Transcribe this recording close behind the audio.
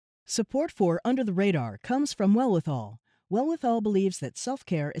Support for Under the Radar comes from Wellwithal. Wellwithal believes that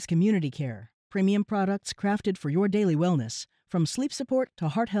self-care is community care. Premium products crafted for your daily wellness, from sleep support to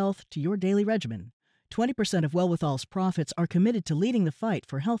heart health to your daily regimen. 20% of Wellwithal's profits are committed to leading the fight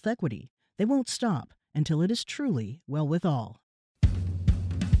for health equity. They won't stop until it is truly well with all.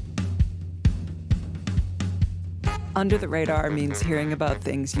 Under the Radar means hearing about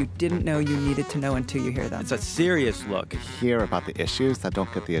things you didn't know you needed to know until you hear them. It's a serious look. Hear about the issues that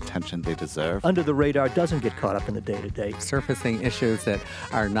don't get the attention they deserve. Under the Radar doesn't get caught up in the day-to-day. Surfacing issues that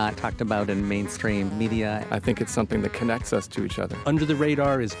are not talked about in mainstream media. I think it's something that connects us to each other. Under the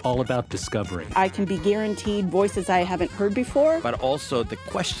Radar is all about discovery. I can be guaranteed voices I haven't heard before. But also the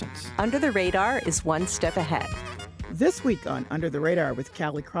questions. Under the Radar is one step ahead. This week on Under the Radar with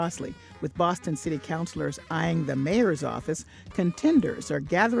Callie Crossley, with Boston City councilors eyeing the mayor's office, contenders are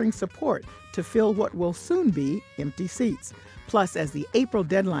gathering support to fill what will soon be empty seats. Plus, as the April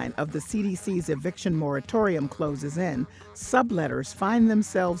deadline of the CDC's eviction moratorium closes in, subletters find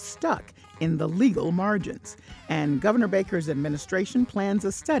themselves stuck in the legal margins. And Governor Baker's administration plans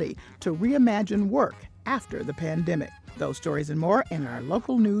a study to reimagine work after the pandemic. Those stories and more in our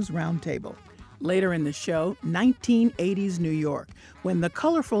local news roundtable. Later in the show, 1980s New York, when the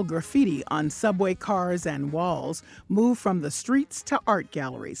colorful graffiti on subway cars and walls moved from the streets to art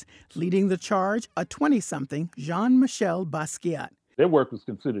galleries. Leading the charge, a 20-something Jean-Michel Basquiat. Their work was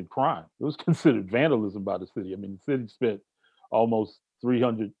considered crime. It was considered vandalism by the city. I mean, the city spent almost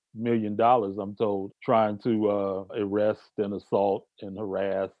 $300 million, I'm told, trying to arrest and assault and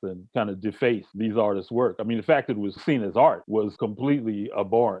harass and kind of deface these artists' work. I mean, the fact that it was seen as art was completely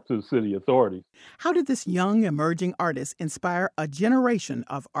abhorrent to city authorities. How did this young emerging artist inspire a generation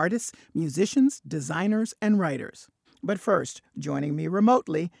of artists, musicians, designers, and writers? But first, joining me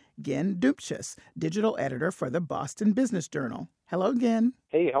remotely, Gen Dumptius, digital editor for the Boston Business Journal. Hello, Gen.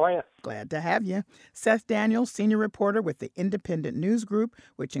 Hey, how are you? Glad to have you. Seth Daniels, senior reporter with the Independent News Group,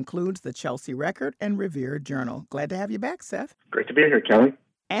 which includes the Chelsea Record and Revere Journal. Glad to have you back, Seth. Great to be here, Kelly.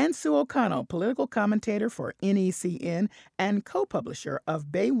 And Sue O'Connell, political commentator for NECN and co-publisher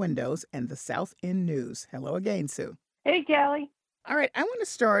of Bay Windows and the South End News. Hello again, Sue. Hey, Kelly. All right, I want to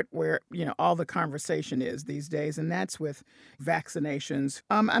start where, all the conversation is these days, and that's with vaccinations.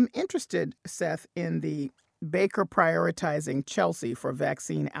 I'm interested, Seth, in the Baker prioritizing Chelsea for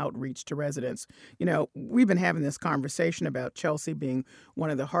vaccine outreach to residents. We've been having this conversation about Chelsea being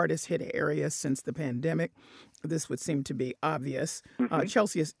one of the hardest hit areas since the pandemic. This would seem to be obvious.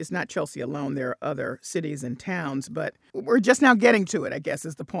 Chelsea is not Chelsea alone. There are other cities and towns, but we're just now getting to it, I guess,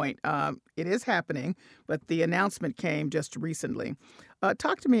 is the point. It is happening, but the announcement came just recently.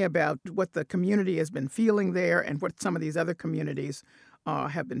 Talk to me about what the community has been feeling there and what some of these other communities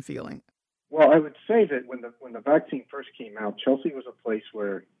have been feeling. Well, I would say that when the vaccine first came out, Chelsea was a place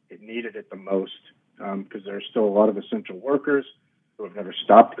where it needed it the most because there are still a lot of essential workers who have never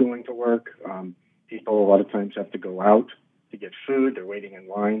stopped going to work. People a lot of times have to go out to get food. They're waiting in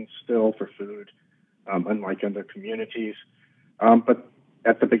lines still for food, unlike other communities. But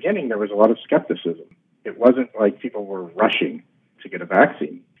at the beginning, there was a lot of skepticism. It wasn't like people were rushing to get a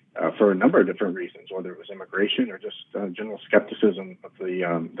vaccine for a number of different reasons, whether it was immigration or just general skepticism of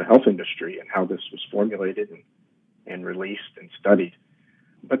the health industry and how this was formulated and released and studied.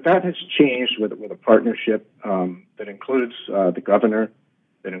 But that has changed with a partnership that includes the governor,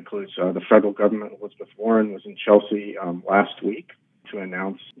 that includes the federal government. Elizabeth Warren was in Chelsea last week to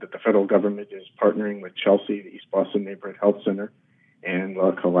announce that the federal government is partnering with Chelsea, the East Boston Neighborhood Health Center, and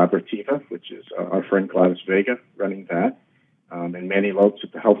La Collaborativa, which is our friend Gladys Vega running that. And Manny Lopes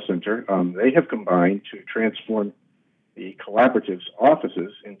at the Health Center, they have combined to transform the Collaborative's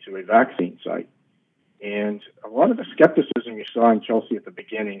offices into a vaccine site. And a lot of the skepticism you saw in Chelsea at the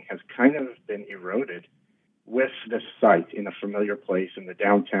beginning has kind of been eroded with this site in a familiar place in the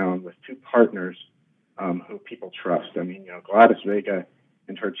downtown with two partners who people trust. I mean, Gladys Vega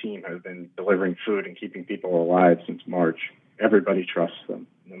and her team have been delivering food and keeping people alive since March. Everybody trusts them,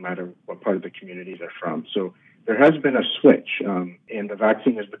 no matter what part of the community they're from. So there has been a switch, and the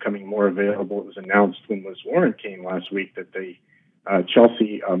vaccine is becoming more available. It was announced when Liz Warren came last week that the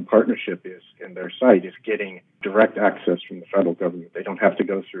Chelsea partnership and their site is getting direct access from the federal government. They don't have to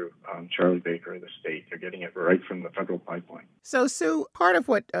go through Charlie Baker or the state. They're getting it right from the federal pipeline. So, Sue, part of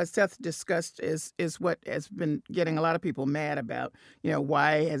what Seth discussed is what has been getting a lot of people mad about.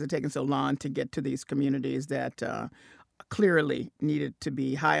 Why has it taken so long to get to these communities that clearly needed to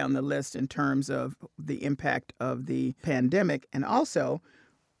be high on the list in terms of the impact of the pandemic, and also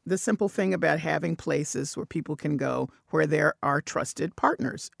the simple thing about having places where people can go where there are trusted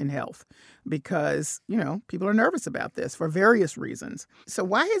partners in health, because, people are nervous about this for various reasons. So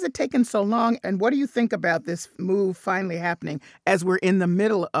why has it taken so long? And what do you think about this move finally happening as we're in the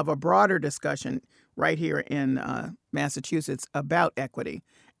middle of a broader discussion right here in Massachusetts about equity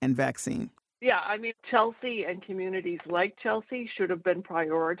and vaccine? Yeah, Chelsea and communities like Chelsea should have been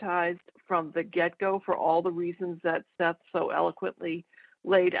prioritized from the get-go for all the reasons that Seth so eloquently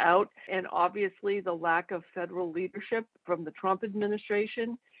laid out. And obviously the lack of federal leadership from the Trump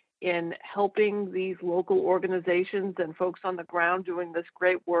administration in helping these local organizations and folks on the ground doing this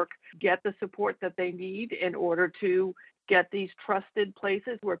great work get the support that they need in order to get these trusted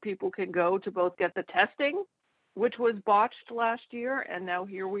places where people can go to both get the testing, which was botched last year, and now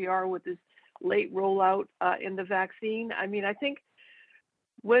here we are with this late rollout in the vaccine. I think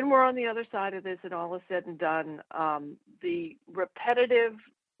when we're on the other side of this and all is said and done, the repetitive,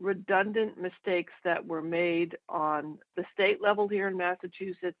 redundant mistakes that were made on the state level here in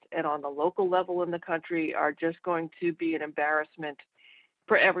Massachusetts and on the local level in the country are just going to be an embarrassment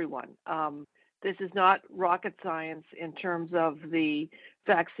for everyone. This is not rocket science in terms of the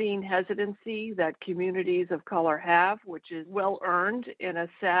vaccine hesitancy that communities of color have, which is well earned in a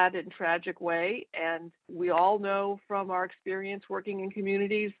sad and tragic way. And we all know from our experience working in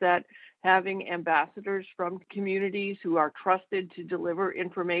communities that having ambassadors from communities who are trusted to deliver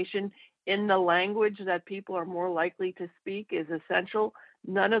information in the language that people are more likely to speak is essential.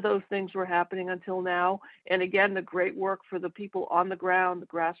 None of those things were happening until now. And again, the great work for the people on the ground, the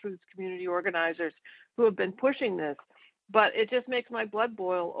grassroots community organizers who have been pushing this. But it just makes my blood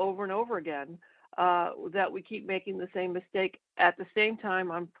boil over and over again that we keep making the same mistake. At the same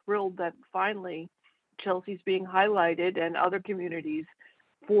time, I'm thrilled that finally Chelsea's being highlighted and other communities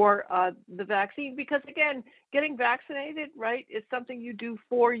for the vaccine, because again, getting vaccinated, right, is something you do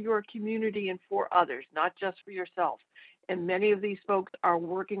for your community and for others, not just for yourself. And many of these folks are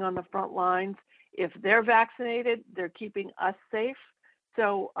working on the front lines. If they're vaccinated, they're keeping us safe.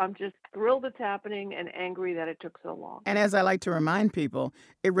 So I'm just thrilled it's happening and angry that it took so long. And as I like to remind people,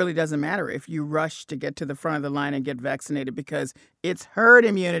 it really doesn't matter if you rush to get to the front of the line and get vaccinated, because it's herd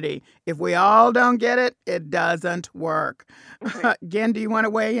immunity. If we all don't get it, it doesn't work. Okay. Gen, do you want to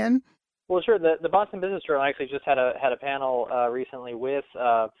weigh in? Well, sure. The Boston Business Journal actually just had a panel recently with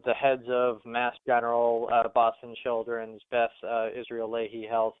the heads of Mass General, Boston Children's, Beth Israel Lahey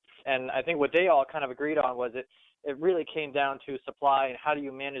Health. And I think what they all kind of agreed on was it really came down to supply and how do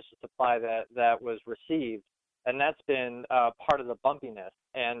you manage the supply that was received. And that's been part of the bumpiness.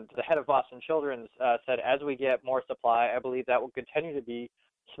 And the head of Boston Children's said, as we get more supply, I believe that will continue to be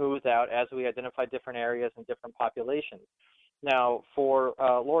smoothed out as we identify different areas and different populations. Now, for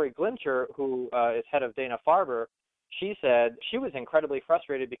Lori Glincher, who is head of Dana-Farber, she said she was incredibly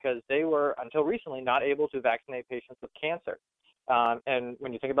frustrated because they were, until recently, not able to vaccinate patients with cancer. And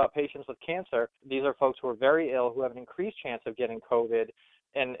when you think about patients with cancer, these are folks who are very ill, who have an increased chance of getting COVID.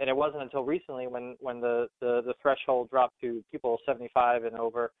 And it wasn't until recently when the threshold dropped to people 75 and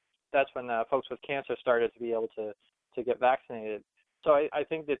over, that's when folks with cancer started to be able to get vaccinated. So I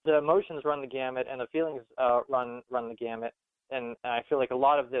think that the emotions run the gamut and the feelings run the gamut. And I feel like a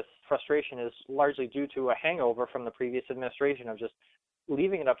lot of this frustration is largely due to a hangover from the previous administration of just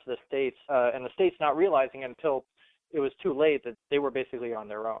leaving it up to the states and the states not realizing until it was too late that they were basically on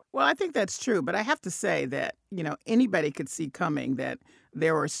their own. Well, I think that's true. But I have to say that, anybody could see coming that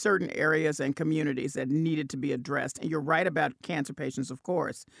there were certain areas and communities that needed to be addressed. And you're right about cancer patients, of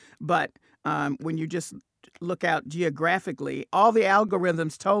course. But when you just look out geographically, all the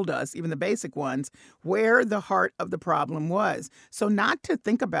algorithms told us, even the basic ones, where the heart of the problem was. So not to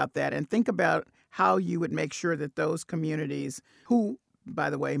think about that and think about how you would make sure that those communities who,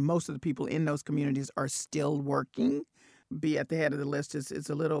 by the way, most of the people in those communities are still working, be at the head of the list is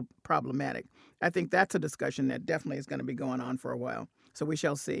a little problematic. I think that's a discussion that definitely is going to be going on for a while. So we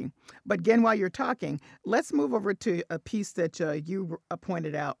shall see. But again, while you're talking, let's move over to a piece that you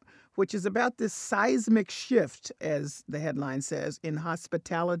pointed out, which is about this seismic shift, as the headline says, in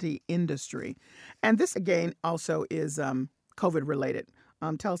hospitality industry. And this, again, also is COVID related.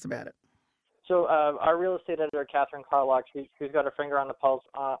 Tell us about it. So our real estate editor, Catherine Carlock, she's got her finger on the pulse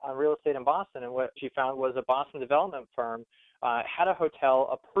on real estate in Boston. And what she found was a Boston development firm had a hotel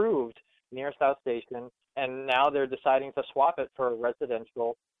approved near South Station, and now they're deciding to swap it for a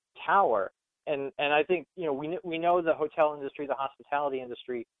residential tower. And I think, we know the hotel industry, the hospitality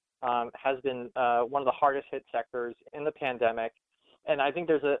industry has been one of the hardest hit sectors in the pandemic. And I think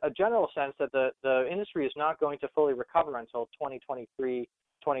there's a general sense that the industry is not going to fully recover until 2023,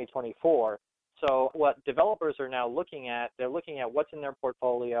 2024. So what developers are now looking at, they're looking at what's in their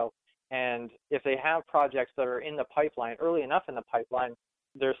portfolio, and if they have projects that are in the pipeline, early enough in the pipeline,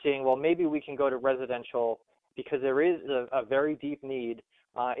 they're seeing, well, maybe we can go to residential because there is a very deep need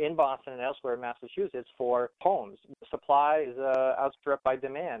in Boston and elsewhere in Massachusetts for homes. Supply is outstripped by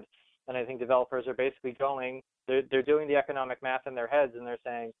demand. And I think developers are basically they're doing the economic math in their heads, and they're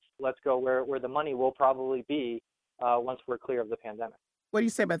saying, let's go where the money will probably be once we're clear of the pandemic. What do you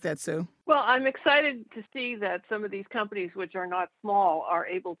say about that, Sue? Well, I'm excited to see that some of these companies, which are not small, are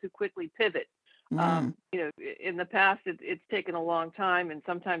able to quickly pivot. In the past, it's taken a long time, and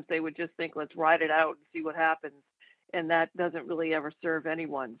sometimes they would just think, let's ride it out and see what happens. And that doesn't really ever serve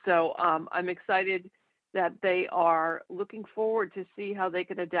anyone. So I'm excited that they are looking forward to see how they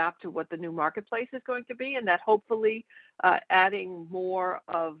can adapt to what the new marketplace is going to be, and that hopefully adding more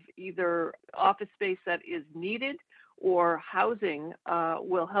of either office space that is needed or housing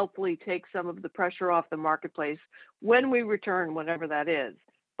will hopefully take some of the pressure off the marketplace when we return, whenever that is.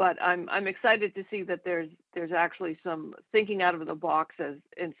 But I'm excited to see that there's actually some thinking out of the box, as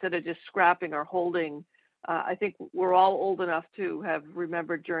instead of just scrapping or holding. I think we're all old enough to have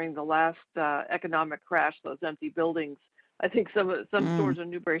remembered during the last economic crash, those empty buildings. I think some stores on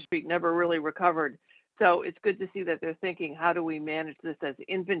Newbury Street never really recovered. So it's good to see that they're thinking, how do we manage this as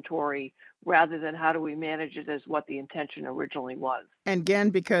inventory rather than how do we manage it as what the intention originally was? And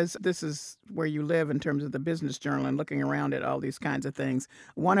again, because this is where you live in terms of the Business Journal and looking around at all these kinds of things,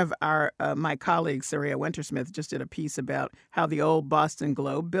 one of my colleagues, Saria Wintersmith, just did a piece about how the old Boston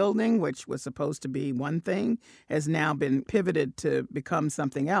Globe building, which was supposed to be one thing, has now been pivoted to become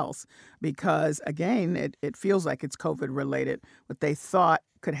something else because, again, it feels like it's COVID related. What they thought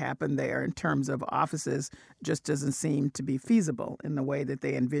could happen there in terms of offices just doesn't seem to be feasible in the way that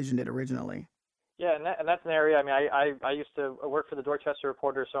they envisioned it originally. Yeah, and that's an area. I mean, I used to work for the Dorchester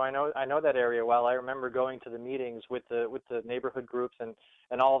Reporter, so I know that area well. I remember going to the meetings with the neighborhood groups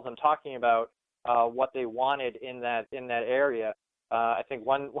and all of them talking about what they wanted in that area. I think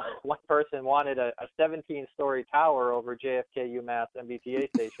one person wanted a 17-story tower over JFK UMass MBTA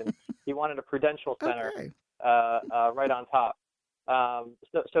station. He wanted a Prudential Center right on top.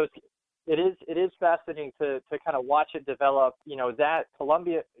 So it is fascinating to kind of watch it develop. You know, that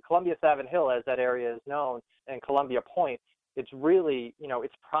Columbia Savin Hill, as that area is known, and Columbia Point, it's really,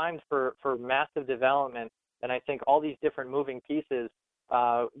 it's primed for massive development. And I think all these different moving pieces,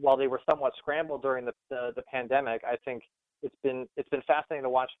 while they were somewhat scrambled during the pandemic, I think it's been fascinating to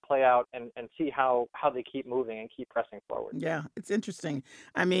watch play out and see how they keep moving and keep pressing forward. Yeah, it's interesting.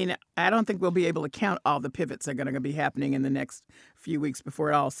 I mean, I don't think we'll be able to count all the pivots that are going to be happening in the next few weeks before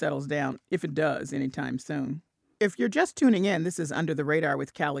it all settles down, if it does anytime soon. If you're just tuning in, this is Under the Radar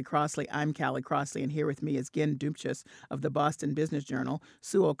with Callie Crossley. I'm Callie Crossley, and here with me is Gin Dumchus of the Boston Business Journal,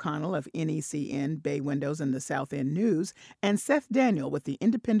 Sue O'Connell of NECN, Bay Windows, and the South End News, and Seth Daniel with the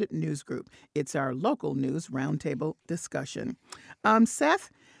Independent News Group. It's our local news roundtable discussion.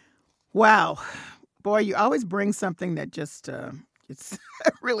 Seth, wow. Boy, you always bring something that just... it's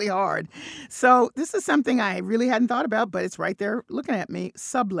really hard. So this is something I really hadn't thought about, but it's right there looking at me,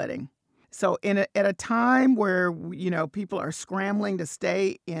 subletting. So at a time where, people are scrambling to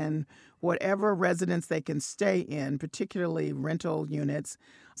stay in whatever residence they can stay in, particularly rental units,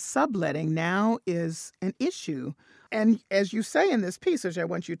 subletting now is an issue. And as you say in this piece, which I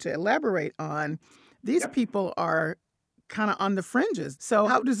want you to elaborate on, these people are kind of on the fringes. So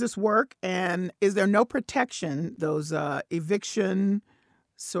how does this work? And is there no protection, those eviction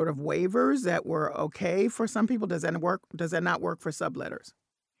sort of waivers that were okay for some people? Does that not work for subletters?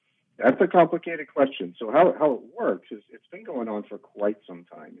 That's a complicated question. So how it works is it's been going on for quite some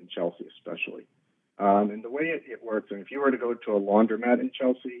time in Chelsea, especially. And the way it works, and if you were to go to a laundromat in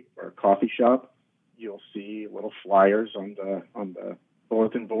Chelsea or a coffee shop, you'll see little flyers on the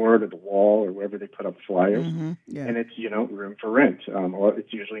bulletin board or the wall or wherever they put up flyers. Mm-hmm. Yeah. And it's room for rent. Or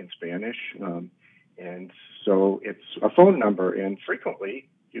it's usually in Spanish, and so it's a phone number. And frequently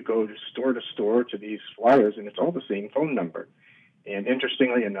you go to store to these flyers, and it's all the same phone number. And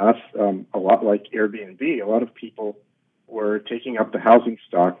interestingly enough, a lot like Airbnb, a lot of people were taking up the housing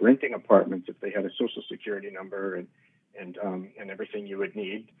stock, renting apartments if they had a Social Security number and everything you would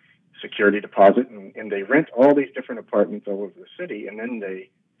need, security deposit, and they rent all these different apartments all over the city, and then they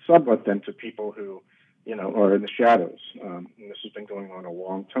sublet them to people who, are in the shadows. And this has been going on a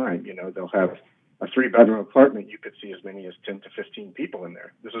long time. They'll have a 3-bedroom apartment. You could see as many as 10 to 15 people in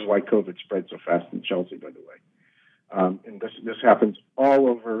there. This is why COVID spread so fast in Chelsea, by the way. And this happens all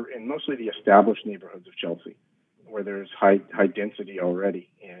over in mostly the established neighborhoods of Chelsea, where there's high density already,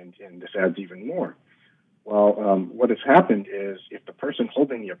 and this adds even more. Well, what has happened is if the person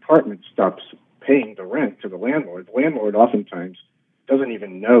holding the apartment stops paying the rent to the landlord. The landlord oftentimes doesn't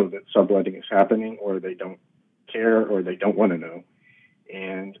even know that subletting is happening, or they don't care, or they don't want to know.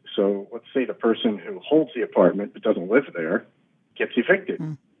 And so let's say the person who holds the apartment but doesn't live there gets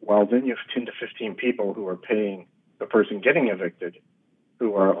evicted. Well, then you have 10 to 15 people who are paying the person getting evicted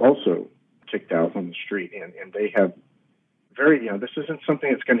who are also kicked out on the street. And they have this isn't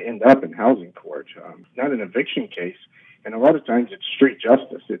something that's going to end up in housing court. It's not an eviction case. And a lot of times it's street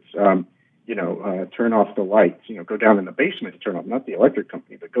justice. It's, turn off the lights, go down in the basement and turn off, not the electric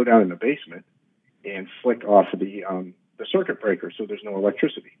company, but go down in the basement and flick off the circuit breaker so there's no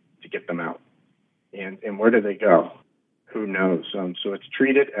electricity to get them out. And where do they go? Who knows? So it's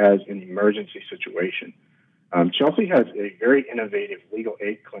treated as an emergency situation. Chelsea has a very innovative legal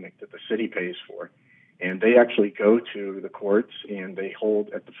aid clinic that the city pays for, and they actually go to the courts and they hold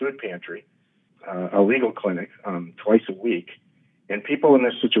at the food pantry a legal clinic twice a week. And people in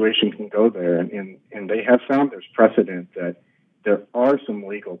this situation can go there, and they have found there's precedent that there are some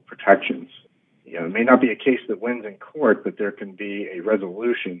legal protections. It may not be a case that wins in court, but there can be a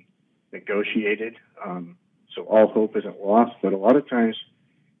resolution negotiated, so all hope isn't lost. But a lot of times,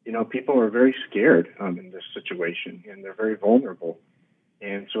 people are very scared in this situation, and they're very vulnerable.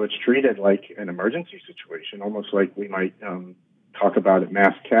 And so it's treated like an emergency situation, almost like we might talk about at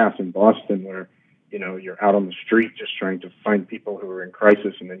Mass Cass in Boston, where, you're out on the street just trying to find people who are in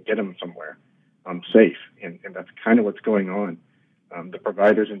crisis and then get them somewhere safe. And that's kind of what's going on. The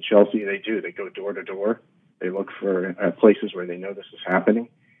providers in Chelsea, they go door to door. They look for places where they know this is happening,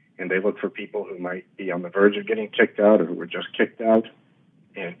 and they look for people who might be on the verge of getting kicked out or who were just kicked out.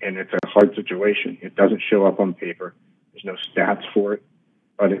 And it's a hard situation. It doesn't show up on paper. There's no stats for it,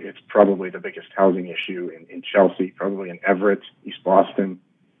 but it's probably the biggest housing issue in Chelsea, probably in Everett, East Boston,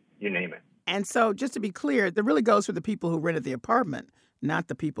 you name it. And so just to be clear, that really goes for the people who rented the apartment, not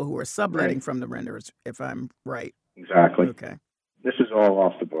the people who are subletting from the renters, if I'm right. Exactly. Okay. This is all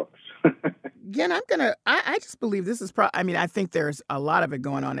off the books. Again, I just believe this is, I think there's a lot of it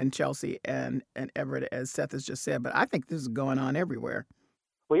going on in Chelsea and Everett, as Seth has just said, but I think this is going on everywhere.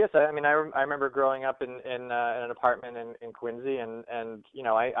 Well, yes, I remember growing up in an apartment in Quincy, and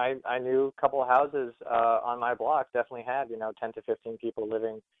I knew a couple of houses on my block definitely had 10 to 15 people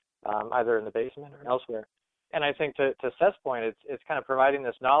living either in the basement or elsewhere. And I think to Seth's point, it's kind of providing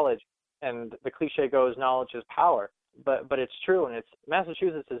this knowledge, and the cliche goes, knowledge is power. But it's true, and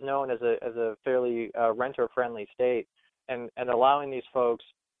Massachusetts is known as a fairly renter-friendly state, and allowing these folks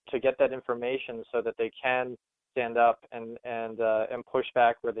to get that information so that they can stand up and push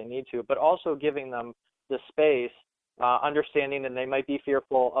back where they need to, but also giving them the space, understanding that they might be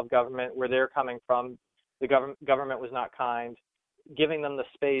fearful of government, where they're coming from. The government was not kind, giving them the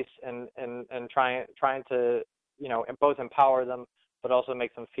space and trying to both empower them, but also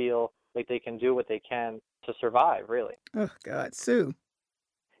make them feel like they can do what they can to survive, really. Oh, God. Sue.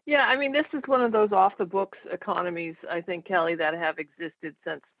 Yeah, this is one of those off-the-books economies, I think, Kelly, that have existed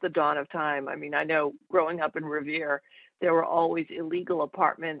since the dawn of time. I know growing up in Revere, there were always illegal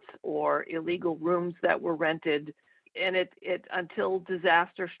apartments or illegal rooms that were rented, and it until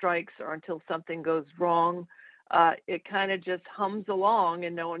disaster strikes or until something goes wrong, it kind of just hums along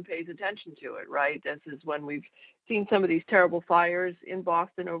and no one pays attention to it, right? This is when we've seen some of these terrible fires in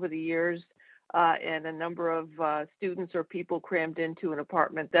Boston over the years, and a number of students or people crammed into an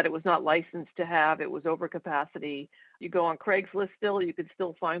apartment that it was not licensed to have. It was over capacity. You go on Craigslist still, you could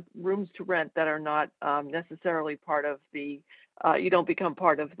still find rooms to rent that are not necessarily part of the, you don't become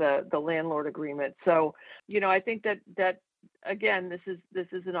part of the landlord agreement. So, I think that again, this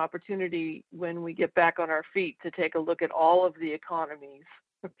is an opportunity when we get back on our feet to take a look at all of the economies,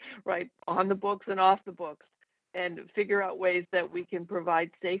 right, on the books and off the books, and figure out ways that we can provide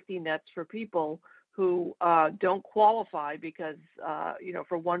safety nets for people who don't qualify because,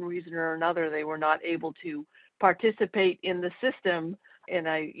 for one reason or another, they were not able to participate in the system. And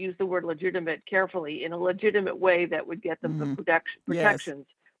I use the word legitimate carefully, in a legitimate way that would get them the protections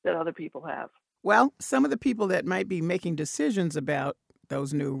that other people have. Well, some of the people that might be making decisions about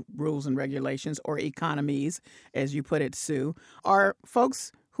those new rules and regulations, or economies, as you put it, Sue, are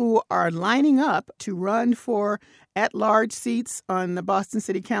folks who are lining up to run for at-large seats on the Boston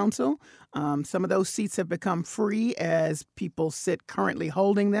City Council. Some of those seats have become free as people currently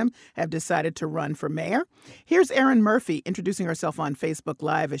holding them have decided to run for mayor. Here's Erin Murphy introducing herself on Facebook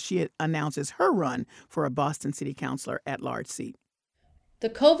Live as she announces her run for a Boston City Councilor at-large seat. The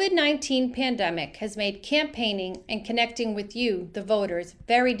COVID-19 pandemic has made campaigning and connecting with you, the voters,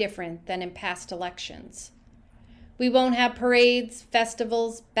 very different than in past elections. We won't have parades,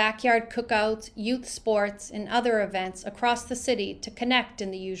 festivals, backyard cookouts, youth sports, and other events across the city to connect in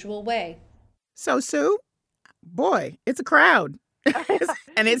the usual way. So, Sue, boy, it's a crowd.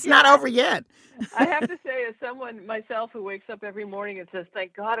 And it's not over yet. I have to say, as someone myself who wakes up every morning and says,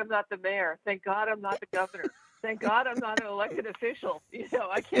 thank God I'm not the mayor. Thank God I'm not the governor. Thank God I'm not an elected official.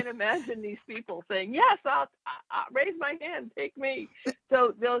 I can't imagine these people saying, yes, I'll raise my hand, take me.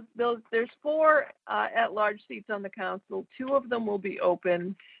 So there's 4 at-large seats on the council. 2 of them will be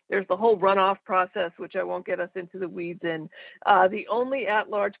open. There's the whole runoff process, which I won't get us into the weeds in. The only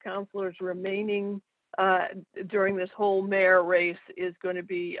at-large councilors remaining during this whole mayor race is going to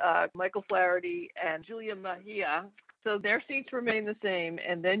be Michael Flaherty and Julia Mejia. So their seats remain the same.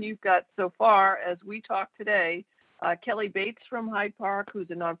 And then you've got, so far as we talk today, Kelly Bates from Hyde Park,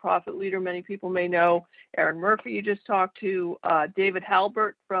 who's a nonprofit leader many people may know, Erin Murphy you just talked to, David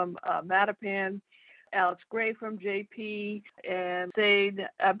Halbert from Mattapan, Alex Gray from JP, and Said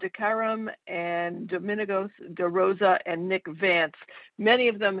Abdikarim, and Domingos De Rosa, and Nick Vance. Many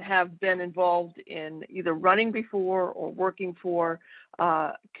of them have been involved in either running before or working for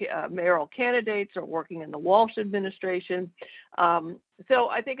mayoral candidates or working in the Walsh administration. So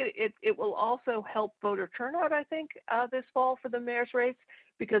I think it will also help voter turnout, I think, this fall for the mayor's race,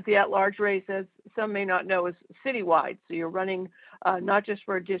 because the at-large race, as some may not know, is citywide. So you're running not just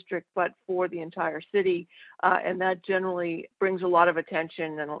for a district, but for the entire city. And that generally brings a lot of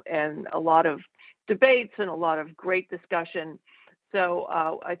attention and a lot of debates and a lot of great discussion.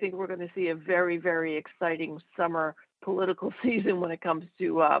 So I think we're going to see a very, very exciting summer political season when it comes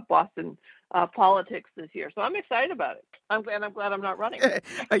to Boston politics this year. So I'm excited about it. I'm glad I'm not running.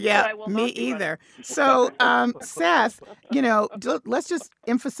 Yeah, me either. So, Seth, let's just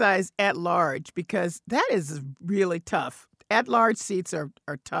emphasize at large, because that is really tough. At large seats are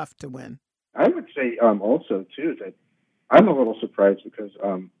tough to win. I would say also too that I'm a little surprised because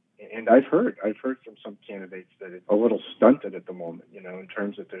and I've heard from some candidates that it's a little stunted at the moment, in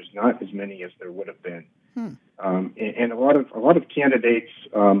terms that there's not as many as there would have been. And a lot of candidates,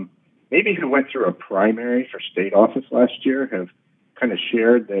 maybe who went through a primary for state office last year, have kind of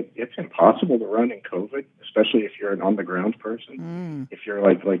shared that it's impossible to run in COVID, especially if you're an on-the-ground person. If you're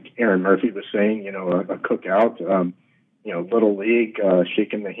like Erin Murphy was saying, a cookout, little league,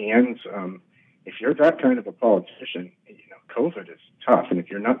 shaking the hands. If you're that kind of a politician, COVID is tough, and if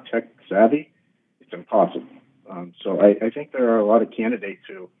you're not tech savvy, it's impossible. So I think there are a lot of candidates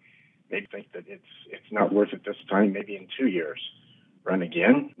who maybe think that it's not worth it this time. Maybe in 2 years, run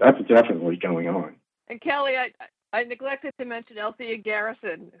again. That's definitely going on. And Kelly, I neglected to mention Althea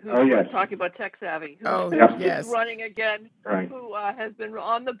Garrison, who was talking about tech savvy, who's running again, who has been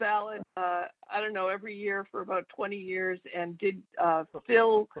on the ballot, every year for about 20 years, and did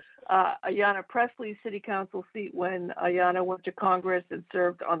fill Ayanna Presley's city council seat when Ayanna went to Congress and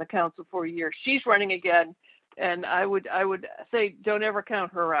served on the council for a year. She's running again. And I would say don't ever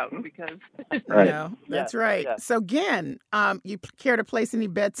count her out, because No, that's right. Yeah. So Gin, you care to place any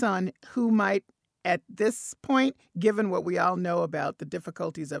bets on who might, at this point, given what we all know about the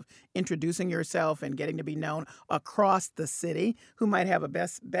difficulties of introducing yourself and getting to be known across the city, who might have a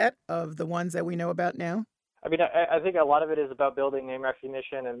best bet of the ones that we know about now? I mean, I think a lot of it is about building name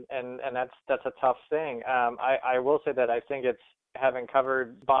recognition, and that's a tough thing. I will say that I think it's, having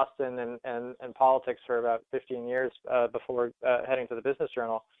covered Boston and politics for about 15 years before heading to the Business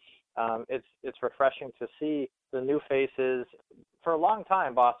Journal, it's refreshing to see the new faces. For a long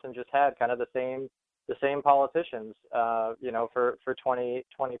time, Boston just had kind of the same politicians, for 20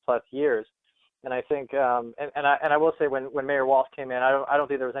 plus years. And I think, and I will say, when Mayor Walsh came in, I don't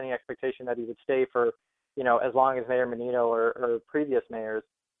think there was any expectation that he would stay for, as long as Mayor Menino or previous mayors.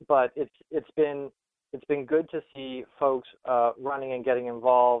 But it's been good to see folks running and getting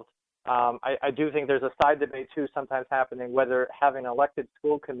involved. I do think there's a side debate too sometimes happening, whether having an elected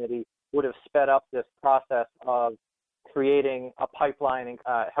school committee would have sped up this process of creating a pipeline and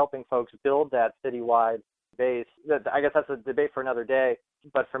helping folks build that citywide base. I guess that's a debate for another day.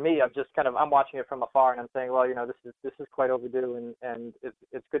 But for me, I'm watching it from afar, and I'm saying, well, this is quite overdue, and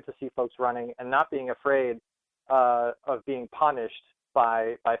it's good to see folks running and not being afraid of being punished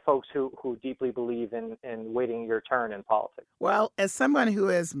by folks who deeply believe in waiting your turn in politics. Well, as someone who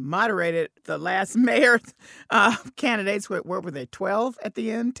has moderated the last mayor candidates, what were they, 12 at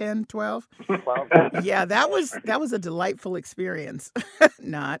the end, 10, 12? 12. Yeah, that was a delightful experience.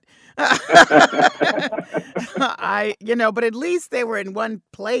 Not. But at least they were in one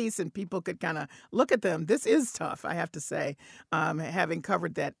place and people could kind of look at them. This is tough, I have to say. Having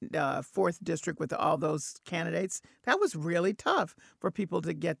covered that 4th district with all those candidates, that was really tough for people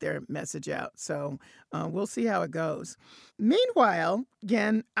to get their message out. So we'll see how it goes. Meanwhile,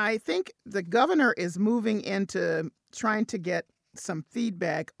 again, I think the governor is moving into trying to get some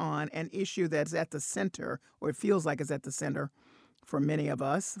feedback on an issue that's at the center, or it feels like it's at the center for many of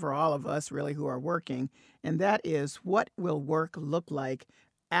us, for all of us really who are working, and that is what will work look like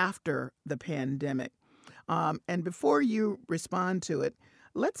after the pandemic. And before you respond to it,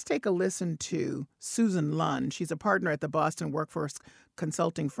 let's take a listen to Susan Lunn. She's a partner at the Boston workforce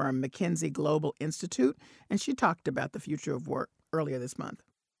consulting firm McKinsey Global Institute, and she talked about the future of work earlier this month.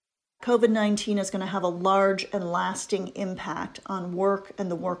 COVID-19 is going to have a large and lasting impact on work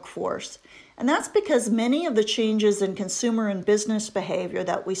and the workforce. And that's because many of the changes in consumer and business behavior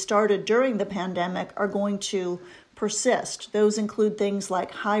that we started during the pandemic are going to persist. Those include things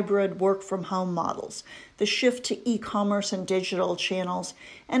like hybrid work from home models, the shift to e-commerce and digital channels,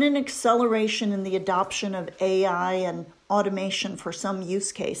 and an acceleration in the adoption of AI and automation for some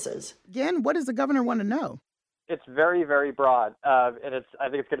use cases. Again, what does the governor want to know? It's very, very broad, and I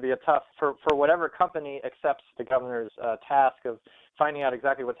think it's going to be a tough for whatever company accepts the governor's task of finding out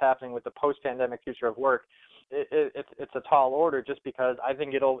exactly what's happening with the post-pandemic future of work. It's a tall order, just because I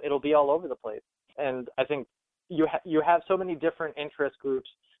think it'll be all over the place, and I think you have so many different interest groups,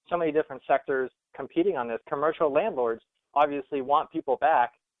 so many different sectors competing on this. Commercial landlords obviously want people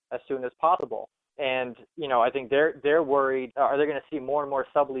back as soon as possible, and I think they're worried. Are they going to see more and more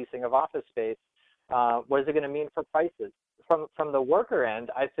subleasing of office space? What is it going to mean for prices? From the worker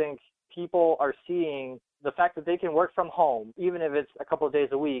end, I think people are seeing the fact that they can work from home, even if it's a couple of days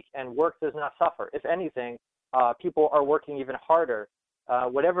a week, and work does not suffer. If anything, people are working even harder.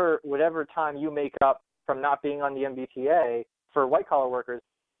 Whatever time you make up from not being on the MBTA, for white-collar workers,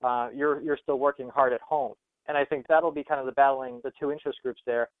 you're still working hard at home. And I think that'll be kind of the battling the two interest groups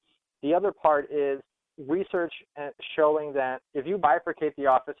there. The other part is research showing that if you bifurcate the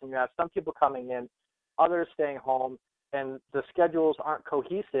office and you have some people coming in, others staying home, and the schedules aren't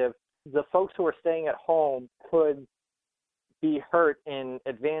cohesive, the folks who are staying at home could be hurt in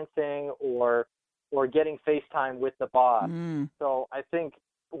advancing or getting FaceTime with the boss. So I think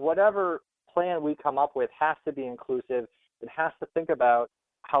whatever plan we come up with has to be inclusive. It has to think about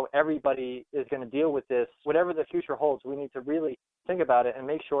how everybody is going to deal with this. Whatever the future holds, we need to really think about it and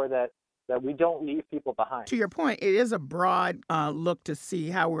make sure that we don't leave people behind. To your point, it is a broad look to see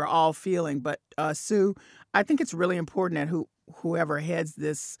how we're all feeling. But Sue, I think it's really important that whoever heads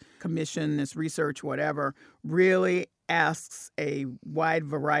this commission, this research, whatever, really asks a wide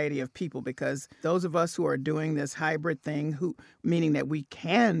variety of people, because those of us who are doing this hybrid thing, meaning that we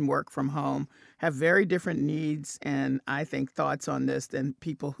can work from home, have very different needs and I think thoughts on this than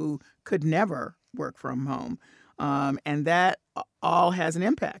people who could never work from home. And that all has an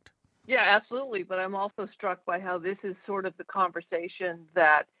impact. Yeah, absolutely. But I'm also struck by how this is sort of the conversation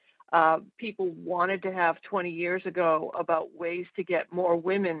that people wanted to have 20 years ago about ways to get more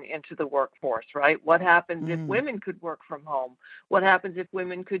women into the workforce, right? What happens if women could work from home? What happens if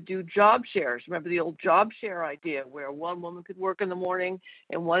women could do job shares? Remember the old job share idea where one woman could work in the morning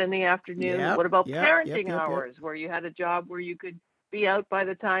and one in the afternoon? What about parenting hours where you had a job where you could be out by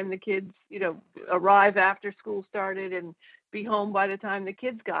the time the kids, arrive after school started and be home by the time the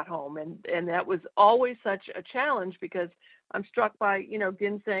kids got home. And that was always such a challenge, because I'm struck by,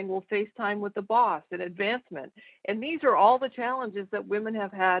 Gin saying, well, FaceTime with the boss and advancement. And these are all the challenges that women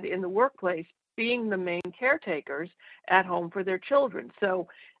have had in the workplace, being the main caretakers at home for their children. So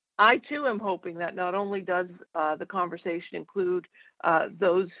I, too, am hoping that not only does the conversation include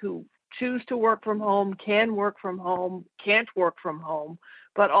those who choose to work from home, can work from home, can't work from home,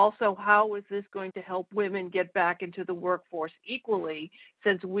 but also how is this going to help women get back into the workforce equally,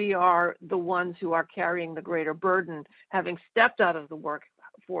 since we are the ones who are carrying the greater burden, having stepped out of the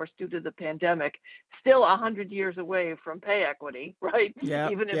workforce due to the pandemic, still 100 years away from pay equity, right?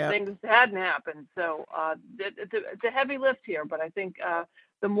 Even if things hadn't happened. So it's a heavy lift here, but I think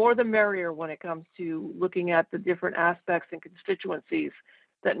the more the merrier when it comes to looking at the different aspects and constituencies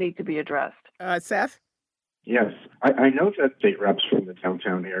that need to be addressed. Seth? Yes, I know that state reps from the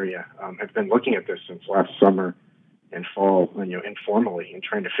downtown area have been looking at this since last summer and fall, informally, and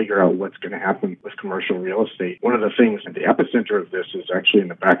trying to figure out what's going to happen with commercial real estate. One of the things at the epicenter of this is actually in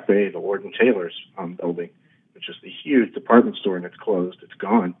the Back Bay, the Lord & Taylor's building, which is the huge department store, and it's closed, it's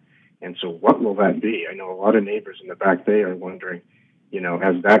gone. And so what will that be? I know a lot of neighbors in the Back Bay are wondering,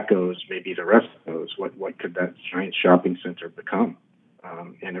 as that goes, maybe the rest goes, what could that giant shopping center become?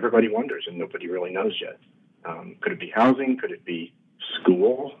 And everybody wonders, and nobody really knows yet. Could it be housing? Could it be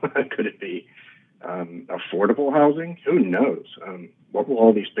school? Could it be affordable housing? Who knows? What will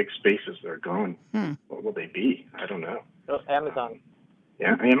all these big spaces that are gone, what will they be? I don't know. Amazon.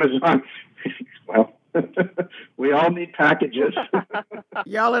 Yeah, Amazon. Well, we all need packages.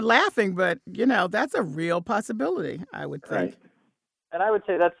 Y'all are laughing, but, that's a real possibility, I would think. Right. And I would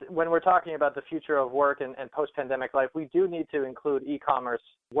say that's when we're talking about the future of work and post-pandemic life, we do need to include e-commerce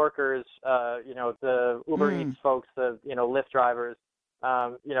workers, the Uber Eats folks, the, Lyft drivers.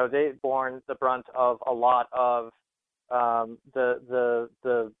 They've borne the brunt of a lot of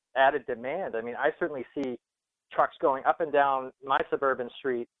the added demand. I mean, I certainly see trucks going up and down my suburban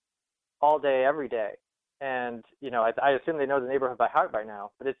street all day, every day. And, I assume they know the neighborhood by heart by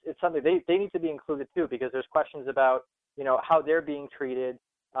now, but it's something they need to be included too, because there's questions about, how they're being treated,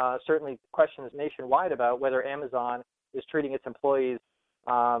 certainly questions nationwide about whether Amazon is treating its employees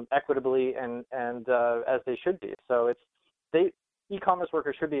equitably and as they should be. So e-commerce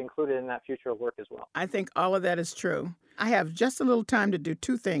workers should be included in that future of work as well. I think all of that is true. I have just a little time to do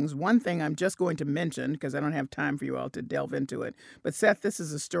two things. One thing I'm just going to mention, because I don't have time for you all to delve into it. But Seth, this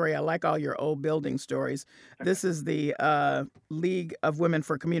is a story. I like all your old building stories. This is the League of Women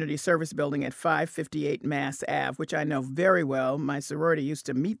for Community Service building at 558 Mass Ave, which I know very well. My sorority used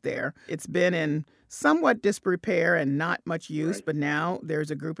to meet there. It's been in somewhat disrepair and not much use, but now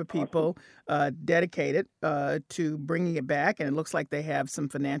there's a group of people dedicated to bringing it back, and it looks like they have some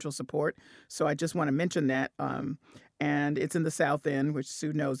financial support. So I just want to mention that. And it's in the South End, which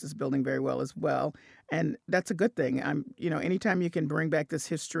Sue knows this building very well as well. And that's a good thing. Anytime you can bring back this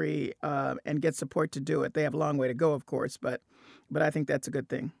history and get support to do it, they have a long way to go, of course, but I think that's a good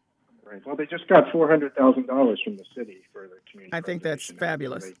thing. Right. Well, they just got $400,000 from the city for the community. I think that's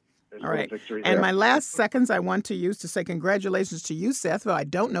fabulous. All right. And there. My last seconds I want to use to say congratulations to you, Seth, though I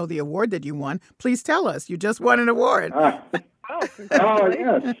don't know the award that you won. Please tell us. You just won an award. Yes.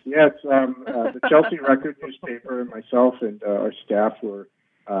 The Chelsea Record newspaper and myself and our staff were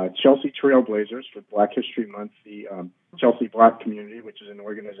Chelsea Trailblazers for Black History Month. The Chelsea Black Community, which is an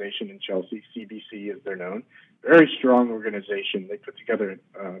organization in Chelsea, CBC as they're known, very strong organization. They put together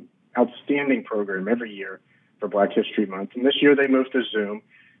an outstanding program every year for Black History Month. And this year they moved to Zoom.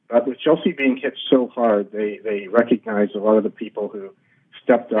 But with Chelsea being hit so hard, they recognized a lot of the people who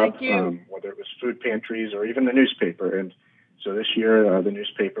stepped up, whether it was food pantries or even the newspaper. And so this year, the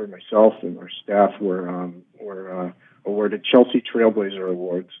newspaper, myself, and our staff were awarded Chelsea Trailblazer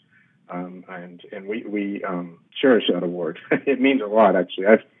Awards, and we cherish that award. It means a lot, actually.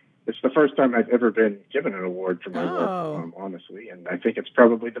 It's the first time I've ever been given an award for my work, honestly, and I think it's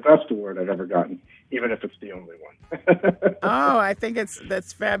probably the best award I've ever gotten, even if it's the only one. I think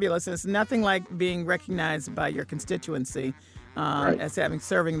that's fabulous. It's nothing like being recognized by your constituency. As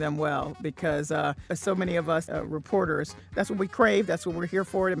serving them well, because so many of us reporters, that's what we crave, that's what we're here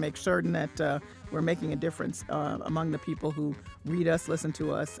for, to make certain that we're making a difference among the people who read us, listen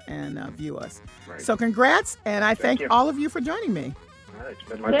to us, and view us. Right. So congrats, and I thank all of you for joining me. All right, it's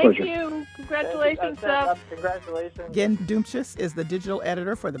been my pleasure. Thank you. Congratulations, Seth. Congratulations. Glenn Dumchis is the digital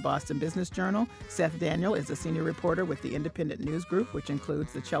editor for the Boston Business Journal. Seth Daniel is a senior reporter with the Independent News Group, which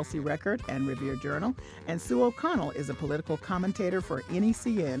includes the Chelsea Record and Revere Journal. And Sue O'Connell is a political commentator for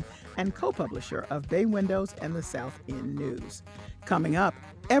NECN and co-publisher of Bay Windows and the South End News. Coming up,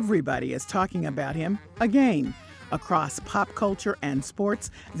 everybody is talking about him again. Across pop culture and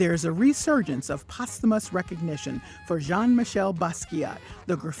sports, there's a resurgence of posthumous recognition for Jean-Michel Basquiat,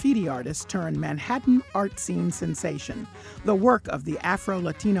 the graffiti artist turned Manhattan art scene sensation. The work of the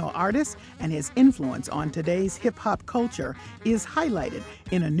Afro-Latino artist and his influence on today's hip-hop culture is highlighted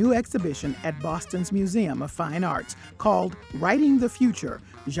in a new exhibition at Boston's Museum of Fine Arts called Writing the Future,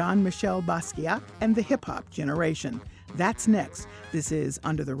 Jean-Michel Basquiat and the Hip-Hop Generation. That's next. This is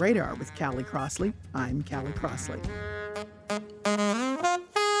Under the Radar with Callie Crossley. I'm Callie Crossley.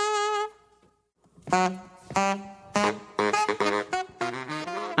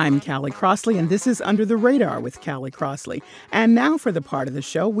 I'm Callie Crossley, and this is Under the Radar with Callie Crossley. And now for the part of the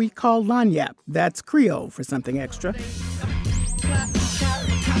show we call Lagniappe. That's Creole for something extra.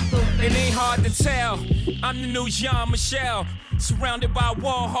 It ain't hard to tell. I'm the new Jean-Michel. Surrounded by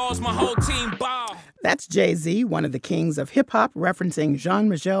Warhols, my whole team ball. That's Jay-Z, one of the kings of hip-hop, referencing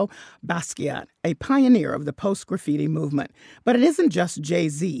Jean-Michel Basquiat, a pioneer of the post-graffiti movement. But it isn't just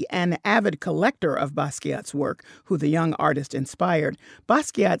Jay-Z, an avid collector of Basquiat's work, who the young artist inspired.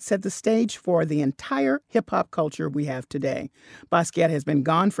 Basquiat set the stage for the entire hip-hop culture we have today. Basquiat has been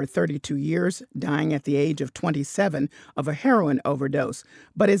gone for 32 years, dying at the age of 27 of a heroin overdose.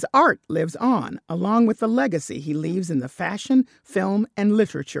 But his art lives on, along with the legacy he leaves in the fashion, film, and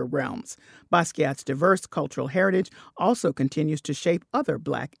literature realms. Basquiat's diverse cultural heritage also continues to shape other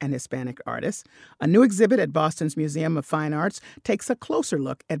Black and Hispanic artists. A new exhibit at Boston's Museum of Fine Arts takes a closer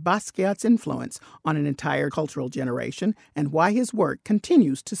look at Basquiat's influence on an entire cultural generation and why his work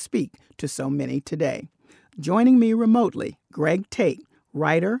continues to speak to so many today. Joining me remotely, Greg Tate,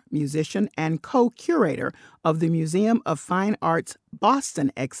 writer, musician, and co-curator of the Museum of Fine Arts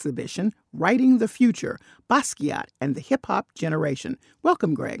Boston exhibition, Writing the Future, Basquiat and the Hip-Hop Generation.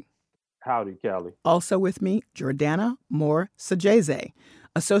 Welcome, Greg. Howdy, Callie. Also with me, Jordana Moore-Sajese,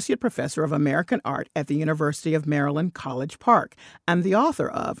 Associate Professor of American Art at the University of Maryland, College Park, and the author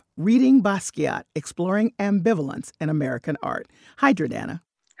of Reading Basquiat, Exploring Ambivalence in American Art. Hi, Jordana.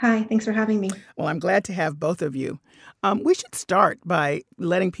 Hi, thanks for having me. Well, I'm glad to have both of you. We should start by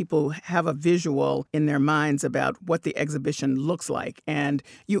letting people have a visual in their minds about what the exhibition looks like. And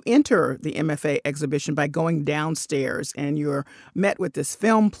you enter the MFA exhibition by going downstairs, and you're met with this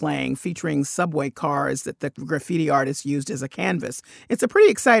film playing featuring subway cars that the graffiti artist used as a canvas. It's a pretty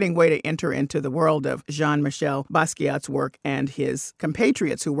exciting way to enter into the world of Jean-Michel Basquiat's work and his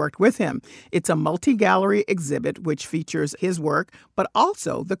compatriots who worked with him. It's a multi-gallery exhibit which features his work, but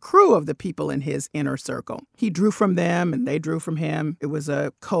also the crew of the people in his inner circle. He drew from them and they drew from him. It was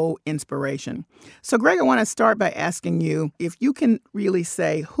a co-inspiration. So, Greg, I want to start by asking you if you can really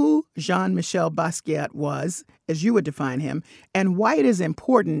say who Jean-Michel Basquiat was, as you would define him, and why it is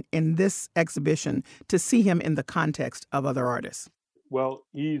important in this exhibition to see him in the context of other artists. Well,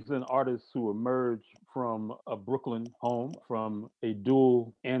 he's an artist who emerged from a Brooklyn home, from a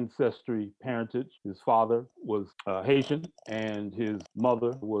dual ancestry parentage. His father was Haitian and his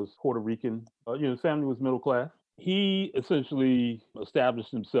mother was Puerto Rican. His family was middle class. He essentially established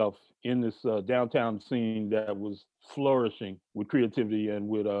himself in this downtown scene that was flourishing with creativity and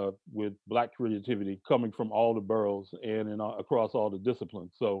with Black creativity coming from all the boroughs and across all the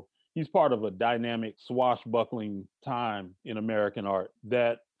disciplines. So he's part of a dynamic, swashbuckling time in American art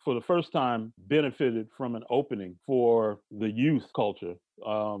that for the first time benefited from an opening for the youth culture,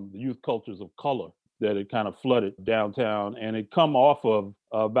 the youth cultures of color that had kind of flooded downtown, and it come off of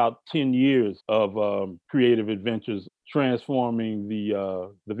about 10 years of creative adventures, transforming the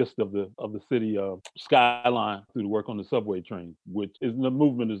vista of the city skyline through the work on the subway train, which is the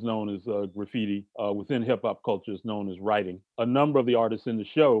movement is known as graffiti. Within hip hop culture, is known as writing. A number of the artists in the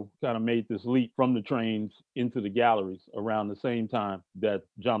show kind of made this leap from the trains into the galleries around the same time that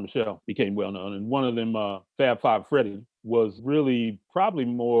Jean-Michel became well known, and one of them, Fab Five Freddy, was really probably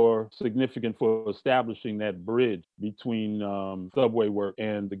more significant for establishing that bridge between subway work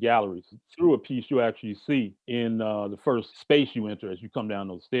and the galleries. Through a piece you actually see in the first space you enter as you come down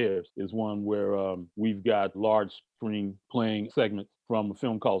those stairs is one where we've got large screen playing segments from a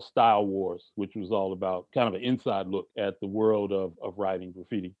film called Style Wars, which was all about kind of an inside look at the world of writing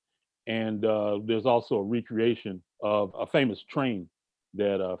graffiti. And there's also a recreation of a famous train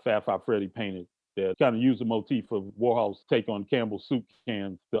that Fab Five Freddy painted that kind of used the motif of Warhol's take on Campbell's soup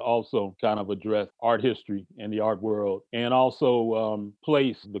cans to also kind of address art history and the art world, and also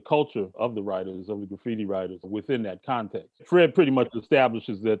place the culture of the writers, of the graffiti writers, within that context. Fred pretty much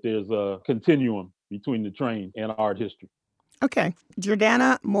establishes that there's a continuum between the train and art history. Okay.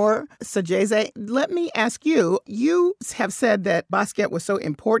 Jordana Moore-Sajese, let me ask you, you have said that Basquiat was so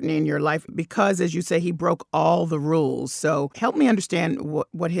important in your life because, as you say, he broke all the rules. So help me understand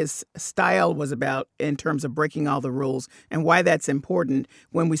what his style was about in terms of breaking all the rules and why that's important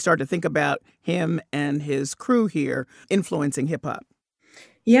when we start to think about him and his crew here influencing hip-hop.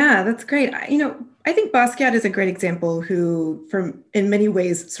 Yeah, that's great. I think Basquiat is a great example who, in many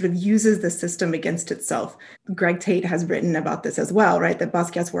ways, sort of uses the system against itself. Greg Tate has written about this as well, right? That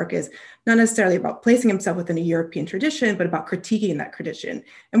Basquiat's work is not necessarily about placing himself within a European tradition, but about critiquing that tradition.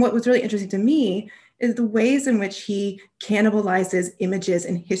 And what was really interesting to me is the ways in which he cannibalizes images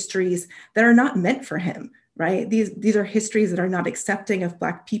and histories that are not meant for him, right? These are histories that are not accepting of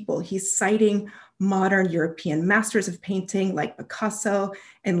Black people. He's citing modern European masters of painting like Picasso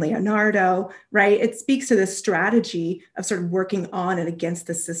and Leonardo, right? It speaks to the strategy of sort of working on and against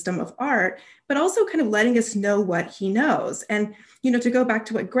the system of art, but also kind of letting us know what he knows. And, to go back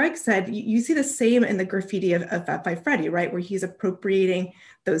to what Greg said, you see the same in the graffiti of Fab Five Freddy, right? Where he's appropriating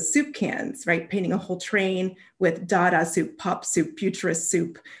those soup cans, right? Painting a whole train with Dada soup, pop soup, futurist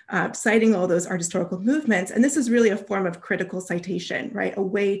soup, citing all those art historical movements. And this is really a form of critical citation, right? A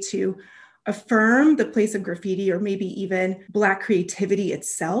way to affirm the place of graffiti or maybe even Black creativity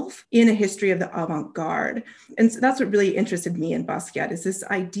itself in a history of the avant-garde. And so that's what really interested me in Basquiat, is this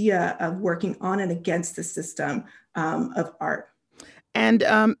idea of working on and against the system of art. And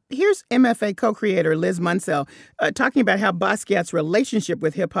here's MFA co-creator Liz Munsell talking about how Basquiat's relationship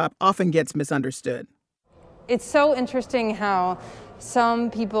with hip-hop often gets misunderstood. It's so interesting how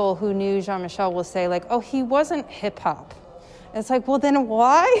some people who knew Jean-Michel will say, like, oh, he wasn't hip-hop. It's like, well, then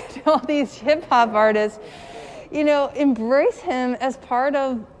why do all these hip-hop artists, embrace him as part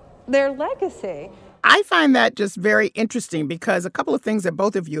of their legacy? I find that just very interesting because a couple of things that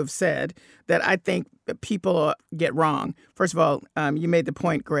both of you have said that I think people get wrong. First of all, you made the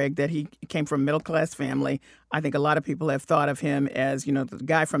point, Greg, that he came from a middle-class family. I think a lot of people have thought of him as, the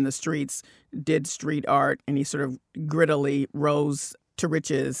guy from the streets, did street art, and he sort of grittily rose to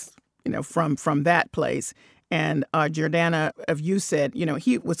riches, from that place. And Jordana, you said,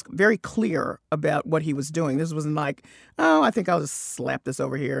 he was very clear about what he was doing. This wasn't like, oh, I think I'll just slap this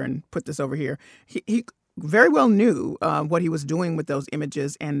over here and put this over here. He very well knew what he was doing with those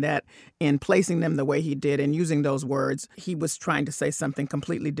images, and that in placing them the way he did and using those words, he was trying to say something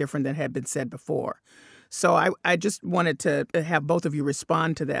completely different than had been said before. So I just wanted to have both of you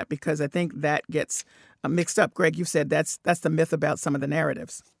respond to that because I think that gets mixed up. Greg, you said that's the myth about some of the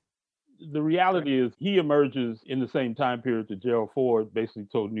narratives. The reality is he emerges in the same time period that Gerald Ford basically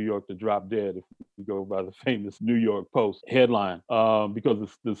told New York to drop dead, if you go by the famous New York Post headline,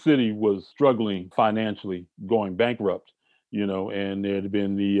 because the city was struggling financially, going bankrupt, and there had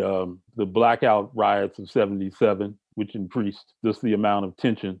been the blackout riots of 1977, which increased just the amount of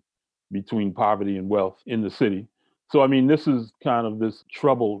tension between poverty and wealth in the city. So, this is kind of this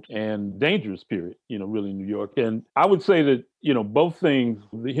troubled and dangerous period, really in New York. And I would say that, both things,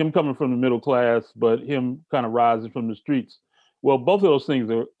 him coming from the middle class, but him kind of rising from the streets. Well, both of those things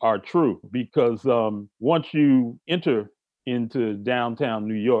are true because once you enter into downtown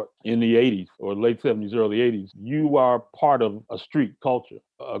New York in the 80s or late 70s, early 80s, you are part of a street culture,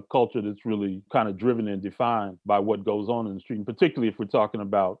 a culture that's really kind of driven and defined by what goes on in the street, and particularly if we're talking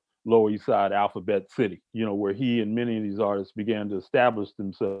about Lower East Side, Alphabet City, where he and many of these artists began to establish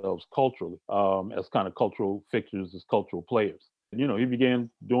themselves culturally as kind of cultural fixtures, as cultural players. He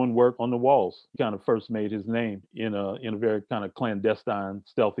began doing work on the walls. He kind of first made his name in a very kind of clandestine,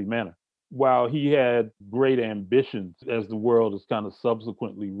 stealthy manner. While he had great ambitions, as the world has kind of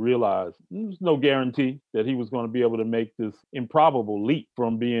subsequently realized, there's no guarantee that he was going to be able to make this improbable leap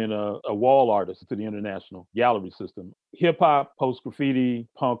from being a wall artist to the international gallery system. Hip hop, post-graffiti,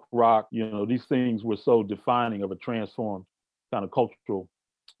 punk rock, these things were so defining of a transformed kind of cultural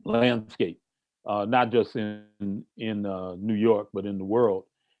landscape, not just in New York, but in the world.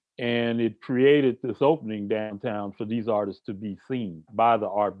 And it created this opening downtown for these artists to be seen by the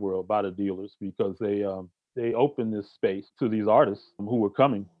art world, by the dealers, because they opened this space to these artists who were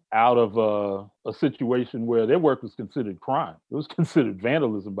coming out of a situation where their work was considered crime. It was considered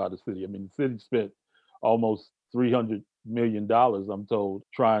vandalism by the city. The city spent almost $300 million, I'm told,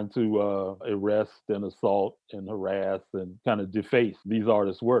 trying to arrest and assault and harass and kind of deface these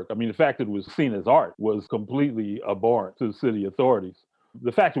artists' work. The fact that it was seen as art was completely abhorrent to the city authorities.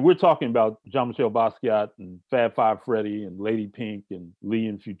 The fact that we're talking about Jean-Michel Basquiat and Fab Five Freddy and Lady Pink and Lee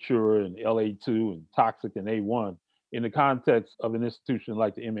and Futura and LA2 and Toxic and A1 in the context of an institution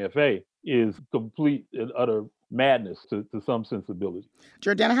like the MFA is complete and utter madness to some sensibility.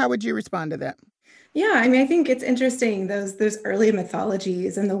 Jordana, how would you respond to that? Yeah, I think it's interesting, those early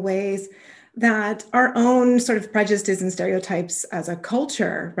mythologies and the ways that our own sort of prejudices and stereotypes as a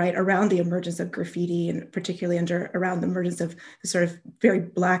culture, right, around the emergence of graffiti and particularly around the emergence of the sort of very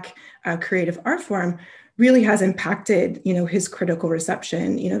Black creative art form really has impacted, his critical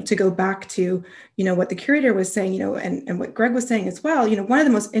reception. To go back to, what the curator was saying, and what Greg was saying as well, one of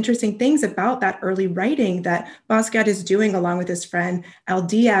the most interesting things about that early writing that Basquiat is doing along with his friend Al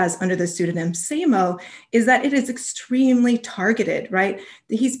Diaz under the pseudonym Samo is that it is extremely targeted, right?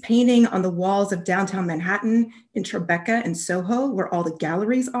 He's painting on the walls of downtown Manhattan, in Tribeca and Soho, where all the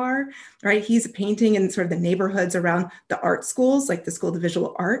galleries are, right? He's painting in sort of the neighborhoods around the art schools, like the School of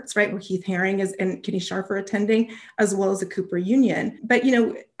Visual Arts, right? Where Keith Haring and Kenny Scharf are attending, as well as the Cooper Union. But,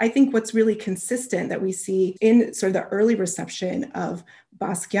 I think what's really consistent that we see in sort of the early reception of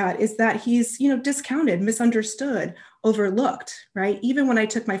Basquiat is that he's, discounted, misunderstood, overlooked, right? Even when I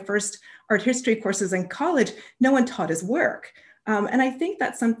took my first art history courses in college, no one taught his work. And I think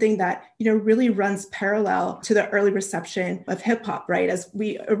that's something that, really runs parallel to the early reception of hip hop, right? As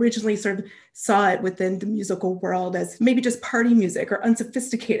we originally sort of saw it within the musical world as maybe just party music or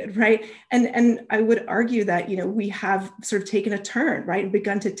unsophisticated, right? And I would argue that, we have sort of taken a turn, right? And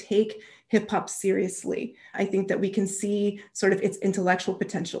begun to take hip hop seriously. I think that we can see sort of its intellectual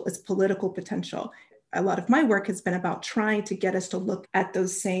potential, its political potential. A lot of my work has been about trying to get us to look at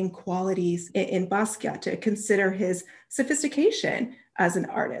those same qualities in Basquiat, to consider his sophistication as an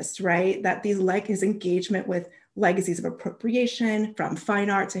artist, right? That his engagement with legacies of appropriation, from fine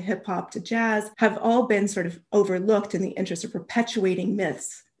art to hip hop to jazz, have all been sort of overlooked in the interest of perpetuating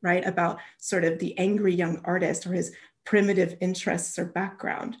myths, right? About sort of the angry young artist or his primitive interests or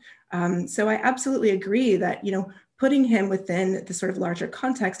background. So I absolutely agree that, putting him within the sort of larger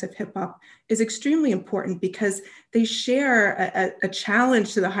context of hip hop is extremely important because they share a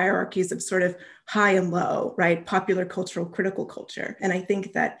challenge to the hierarchies of sort of high and low, right? Popular cultural, critical culture. And I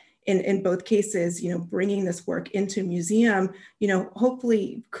think that in both cases, bringing this work into a museum,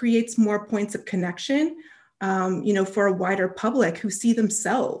 hopefully creates more points of connection, for a wider public who see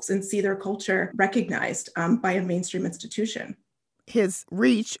themselves and see their culture recognized by a mainstream institution. His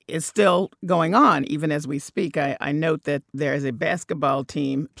reach is still going on even as we speak. I note that there is a basketball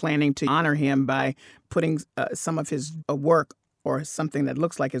team planning to honor him by putting some of his work or something that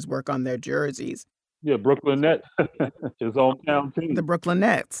looks like his work on their jerseys. Yeah, Brooklyn Nets, his hometown team. The Brooklyn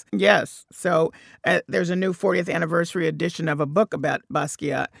Nets, yes. So there's a new 40th anniversary edition of a book about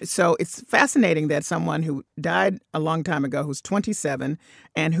Basquiat. So it's fascinating that someone who died a long time ago, who's 27,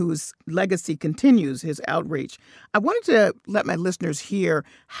 and whose legacy continues his outreach. I wanted to let my listeners hear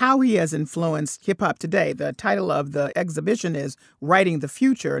how he has influenced hip-hop today. The title of the exhibition is Writing the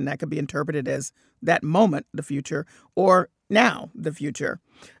Future, and that could be interpreted as that moment, the future, or now, the future.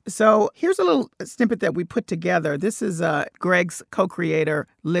 So here's a little snippet that we put together. This is Greg's co-creator,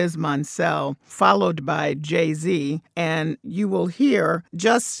 Liz Monsell, followed by Jay-Z. And you will hear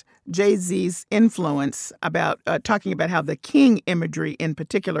just Jay-Z's influence about talking about how the king imagery in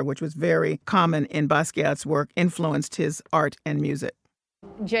particular, which was very common in Basquiat's work, influenced his art and music.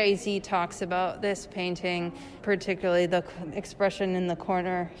 Jay-Z talks about this painting, particularly the expression in the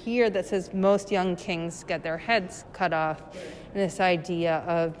corner here that says most young kings get their heads cut off. And this idea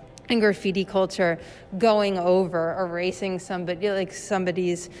of in graffiti culture going over, erasing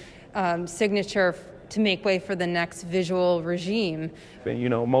somebody's signature to make way for the next visual regime.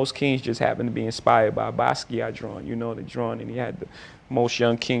 And, most kings just happen to be inspired by Basquiat drawing, the drawing, and he had the most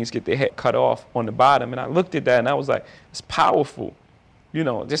young kings get their head cut off on the bottom. And I looked at that and I was like, it's powerful.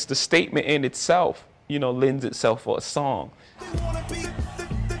 Just the statement in itself, lends itself for a song.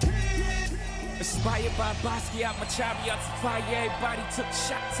 Inspired by Basquiat, my chariots fire. Everybody took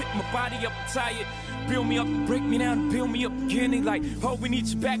shots, hit my body up tired. Build me up, break me down, build me up again. They like, we need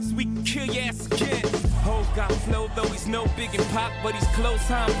you back so we can kill your ass again. Got flow, though he's no big and pop, but he's close.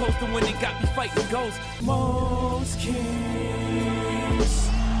 I'm posting when they got me fighting ghosts. Most kings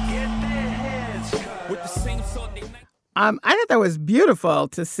get their heads cut with the same sword they I thought that was beautiful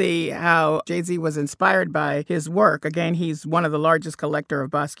to see how Jay-Z was inspired by his work. Again, he's one of the largest collector of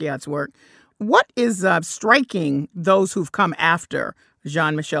Basquiat's work. What is striking those who've come after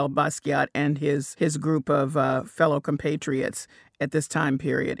Jean-Michel Basquiat and his group of fellow compatriots at this time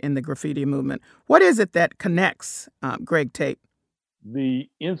period in the graffiti movement? What is it that connects Greg Tate? The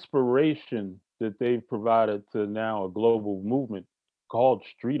inspiration that they've provided to now a global movement called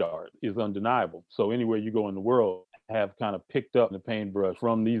street art is undeniable. So anywhere you go in the world, have kind of picked up the paintbrush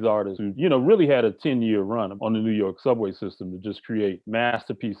from these artists who, really had a 10-year run on the New York subway system to just create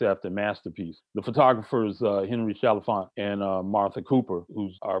masterpiece after masterpiece. The photographers, Henry Chalifant and Martha Cooper,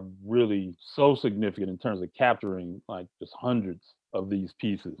 who are really so significant in terms of capturing like just hundreds of these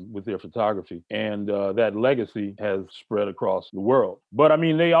pieces with their photography. And that legacy has spread across the world. But I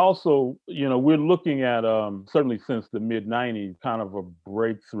mean, they also, we're looking at, certainly since the mid-90s, kind of a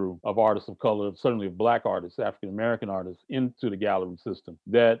breakthrough of artists of color, certainly of Black artists, African-American artists, into the gallery system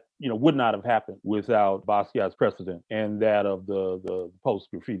that, would not have happened without Basquiat's precedent and that of the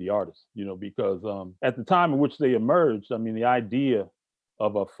post-graffiti artists, because at the time in which they emerged, I mean, the idea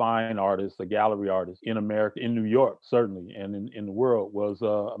of a fine artist, a gallery artist in America, in New York, certainly, and in the world, was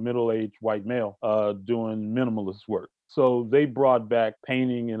a middle-aged white male doing minimalist work. So they brought back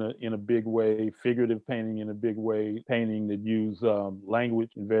painting in a big way, figurative painting in a big way, painting that used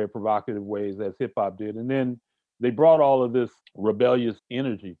language in very provocative ways, as hip-hop did. And then they brought all of this rebellious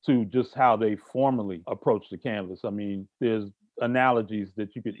energy to just how they formally approached the canvas. I mean, there's analogies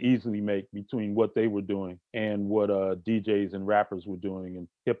that you could easily make between what they were doing and what DJs and rappers were doing and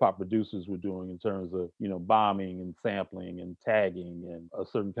hip hop producers were doing in terms of, bombing and sampling and tagging and a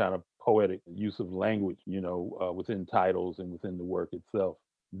certain kind of poetic use of language, within titles and within the work itself.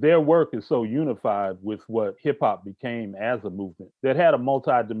 Their work is so unified with what hip hop became as a movement that had a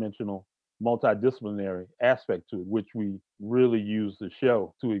multidimensional, multidisciplinary aspect to it, which we really use the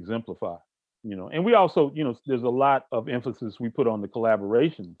show to exemplify. And we also, there's a lot of emphasis we put on the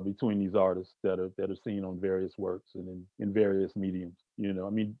collaboration between these artists that are seen on various works and in various mediums. I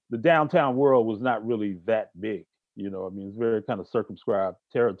mean, the downtown world was not really that big. It's very kind of circumscribed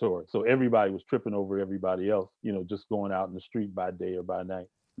territory. So everybody was tripping over everybody else, just going out in the street by day or by night.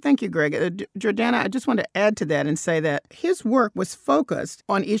 Thank you, Greg. Jordana, I just want to add to that and say that his work was focused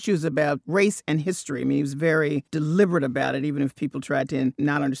on issues about race and history. I mean, he was very deliberate about it, even if people tried to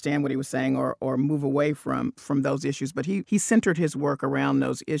not understand what he was saying or move away from those issues. But he centered his work around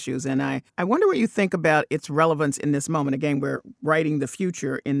those issues. And I wonder what you think about its relevance in this moment. Again, we're writing the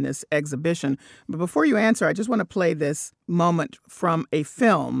future in this exhibition. But before you answer, I just want to play this moment from a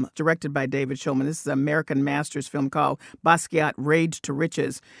film directed by David Shulman. This is an American Masters film called Basquiat, Rage to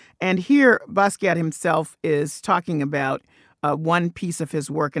Riches. And here, Basquiat himself is talking about one piece of his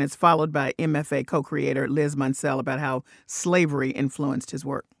work, and it's followed by MFA co-creator Liz Munsell about how slavery influenced his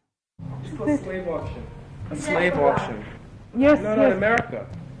work. It's called slave auction. A slave auction. Yes, no, yes. in America,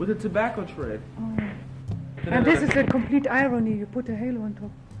 with the tobacco trade. Oh. And this is a complete irony. You put a halo on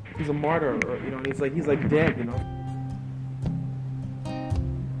top. He's a martyr, and he's like dead,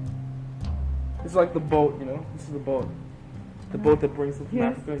 It's like the boat, This is the boat. The boat that brings them from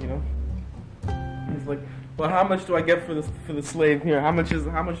Africa, He's like, well, how much do I get for the slave here? How much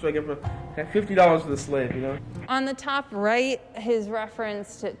do I get for $50 for the slave, On the top right, his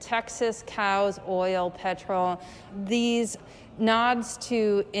reference to Texas, cows, oil, petrol. These nods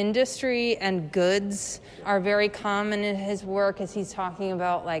to industry and goods are very common in his work as he's talking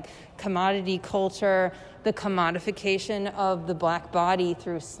about like commodity culture. The commodification of the black body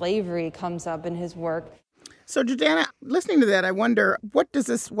through slavery comes up in his work. So, Jordana, listening to that, I wonder, what does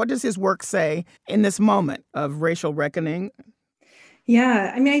his work say in this moment of racial reckoning?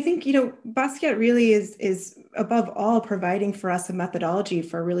 Yeah, I mean, I think, Basquiat really is above all providing for us a methodology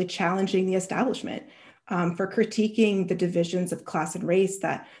for really challenging the establishment, for critiquing the divisions of class and race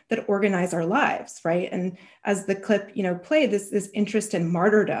that organize our lives, right? And as the clip, played, this interest in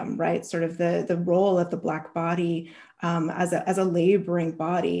martyrdom, right? Sort of the role of the Black body as a laboring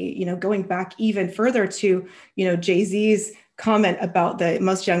body, going back even further to, Jay-Z's comment about the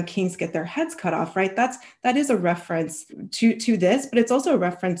most young kings get their heads cut off, right? That is a reference to this, but it's also a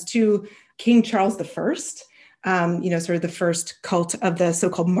reference to King Charles I. Sort of the first cult of the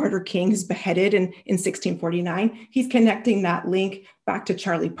so-called martyr king who's beheaded in 1649. He's connecting that link back to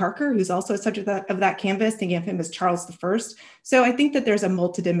Charlie Parker, who's also a subject of that canvas, thinking of him as Charles I. So I think that there's a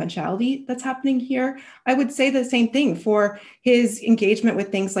multidimensionality that's happening here. I would say the same thing for his engagement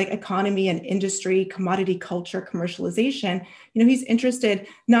with things like economy and industry, commodity culture, commercialization. He's interested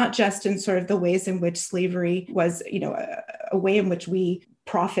not just in sort of the ways in which slavery was, a way in which we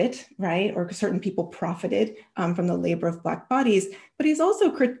profit, right? Or certain people profited from the labor of Black bodies, but he's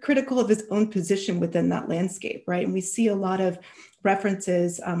also critical of his own position within that landscape, right? And we see a lot of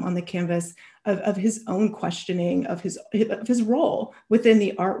references on the canvas of his own questioning of his role within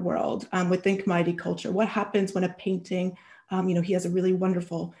the art world, within commodity culture. What happens when a painting, he has a really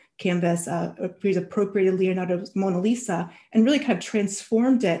wonderful canvas, he's appropriated Leonardo's Mona Lisa and really kind of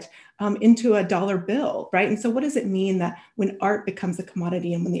transformed it into a dollar bill, right? And so what does it mean that when art becomes a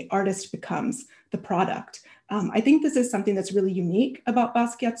commodity and when the artist becomes the product? I think this is something that's really unique about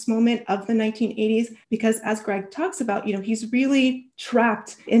Basquiat's moment of the 1980s, because as Greg talks about, he's really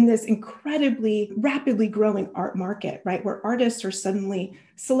trapped in this incredibly rapidly growing art market, right? Where artists are suddenly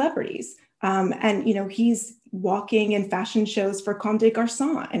celebrities. And he's walking in fashion shows for Comme des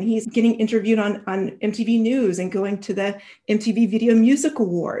Garçons, and he's getting interviewed on MTV News and going to the MTV Video Music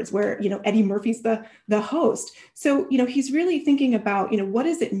Awards where, Eddie Murphy's the host. So, he's really thinking about, what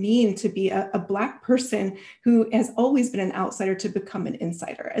does it mean to be a Black person who has always been an outsider to become an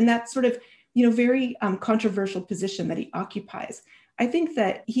insider? And that sort of, very controversial position that he occupies. I think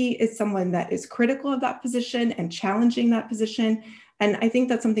that he is someone that is critical of that position and challenging that position. And I think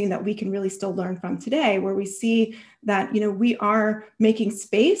that's something that we can really still learn from today, where we see that, we are making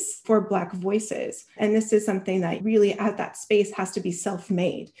space for Black voices. And this is something that really at that space has to be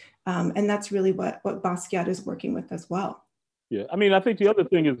self-made. And that's really what Basquiat is working with as well. Yeah, I mean, I think the other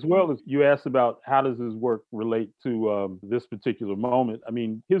thing as well is you asked about how does his work relate to this particular moment. I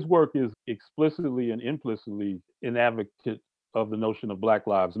mean, his work is explicitly and implicitly an advocate of the notion of Black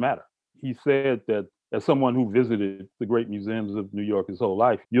Lives Matter. He said that as someone who visited the great museums of New York his whole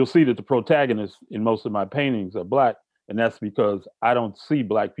life, you'll see that the protagonists in most of my paintings are Black, and that's because I don't see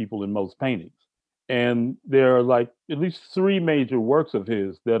Black people in most paintings. And there are like at least 3 major works of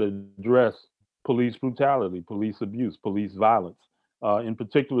his that address police brutality, police abuse, police violence. In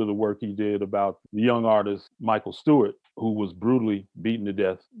particular, the work he did about the young artist Michael Stewart, who was brutally beaten to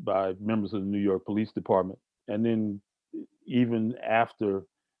death by members of the New York Police Department. And then even after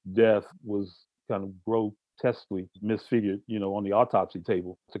death was kind of grotesquely misfigured, on the autopsy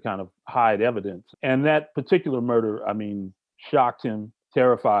table to kind of hide evidence. And that particular murder, I mean, shocked him,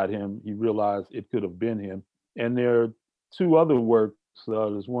 terrified him. He realized it could have been him. And there are 2 other works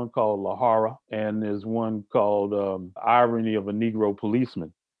So there's one called Lahara, and there's one called Irony of a Negro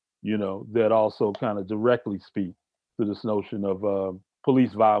Policeman, that also kind of directly speak to this notion of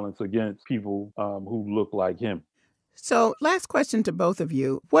police violence against people who look like him. So, last question to both of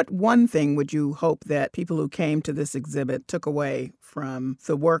you. What one thing would you hope that people who came to this exhibit took away from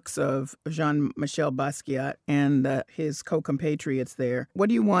the works of Jean-Michel Basquiat and his co-compatriots there? What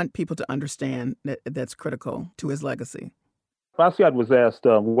do you want people to understand that's critical to his legacy? Basquiat was asked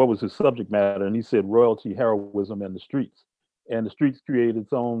what was his subject matter, and he said royalty, heroism, and the streets. And the streets created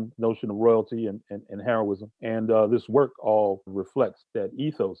its own notion of royalty and heroism. And this work all reflects that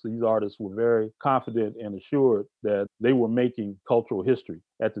ethos. These artists were very confident and assured that they were making cultural history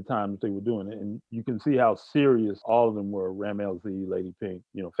at the time that they were doing it. And you can see how serious all of them were. Ramel Z, Lady Pink,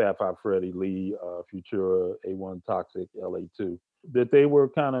 Fab Five Freddy, Lee, Futura, A1 Toxic, LA2. That they were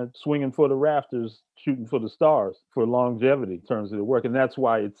kind of swinging for the rafters, shooting for the stars for longevity in terms of their work. And that's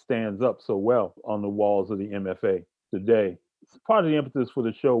why it stands up so well on the walls of the MFA today. Part of the impetus for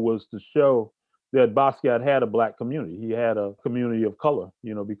the show was to show that Basquiat had a Black community. He had a community of color,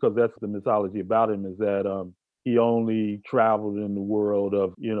 because that's the mythology about him, is that he only traveled in the world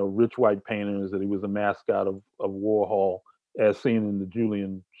of, rich white painters, that he was a mascot of Warhol, as seen in the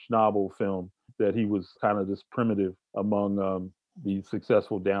Julian Schnabel film, that he was kind of this primitive among these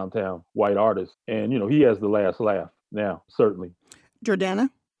successful downtown white artists. And, he has the last laugh now, certainly. Jordana?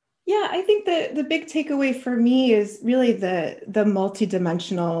 Yeah, I think the big takeaway for me is really the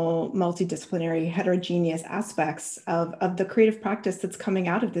multidimensional, multidisciplinary, heterogeneous aspects of the creative practice that's coming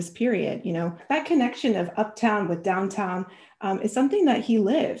out of this period. That connection of uptown with downtown is something that he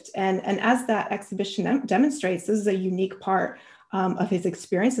lived. And as that exhibition demonstrates, this is a unique part of his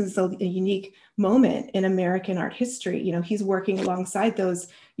experience, and so a unique moment in American art history. He's working alongside those,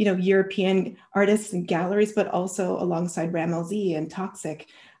 European artists and galleries, but also alongside Ramel Z and Toxic.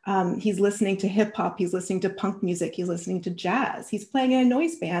 He's listening to hip hop, he's listening to punk music, he's listening to jazz, he's playing in a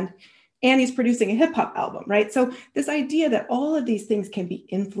noise band, and he's producing a hip hop album, right? So this idea that all of these things can be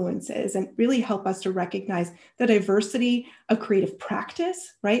influences and really help us to recognize the diversity of creative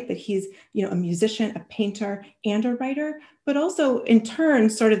practice, right? That he's, a musician, a painter, and a writer, but also in turn,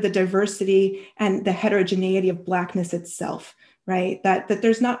 sort of the diversity and the heterogeneity of Blackness itself, right? That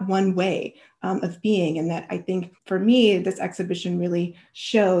there's not one way of being. And that I think for me, this exhibition really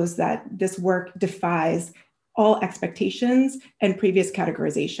shows that this work defies all expectations and previous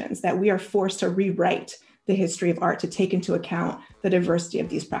categorizations, that we are forced to rewrite the history of art to take into account the diversity of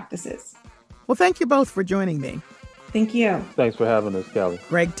these practices. Well, thank you both for joining me. Thank you. Thanks for having us, Callie.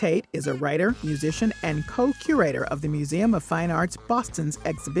 Greg Tate is a writer, musician, and co-curator of the Museum of Fine Arts Boston's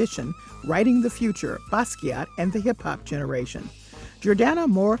exhibition, Writing the Future, Basquiat and the Hip Hop Generation. Jordana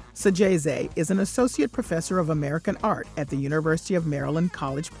Moore Sajeze is an associate professor of American art at the University of Maryland,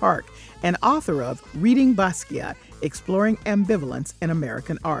 College Park, and author of Reading Basquiat, Exploring Ambivalence in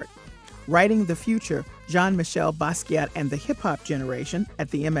American Art. Writing the Future, Jean-Michel Basquiat and the Hip Hop Generation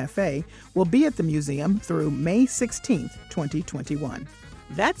at the MFA will be at the museum through May 16, 2021.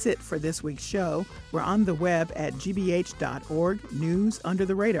 That's it for this week's show. We're on the web at gbh.org, News Under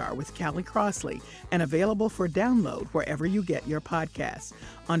the Radar with Callie Crossley, and available for download wherever you get your podcasts.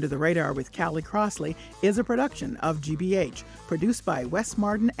 Under the Radar with Callie Crossley is a production of GBH, produced by Wes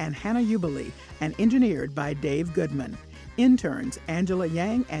Martin and Hannah Jubilee, and engineered by Dave Goodman. Interns Angela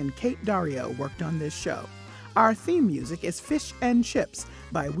Yang and Kate Dario worked on this show. Our theme music is Fish and Chips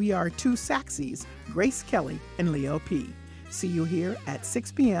by We Are Two Saxies, Grace Kelly and Leo P. See you here at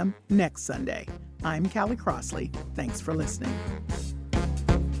 6 p.m. next Sunday. I'm Callie Crossley. Thanks for listening.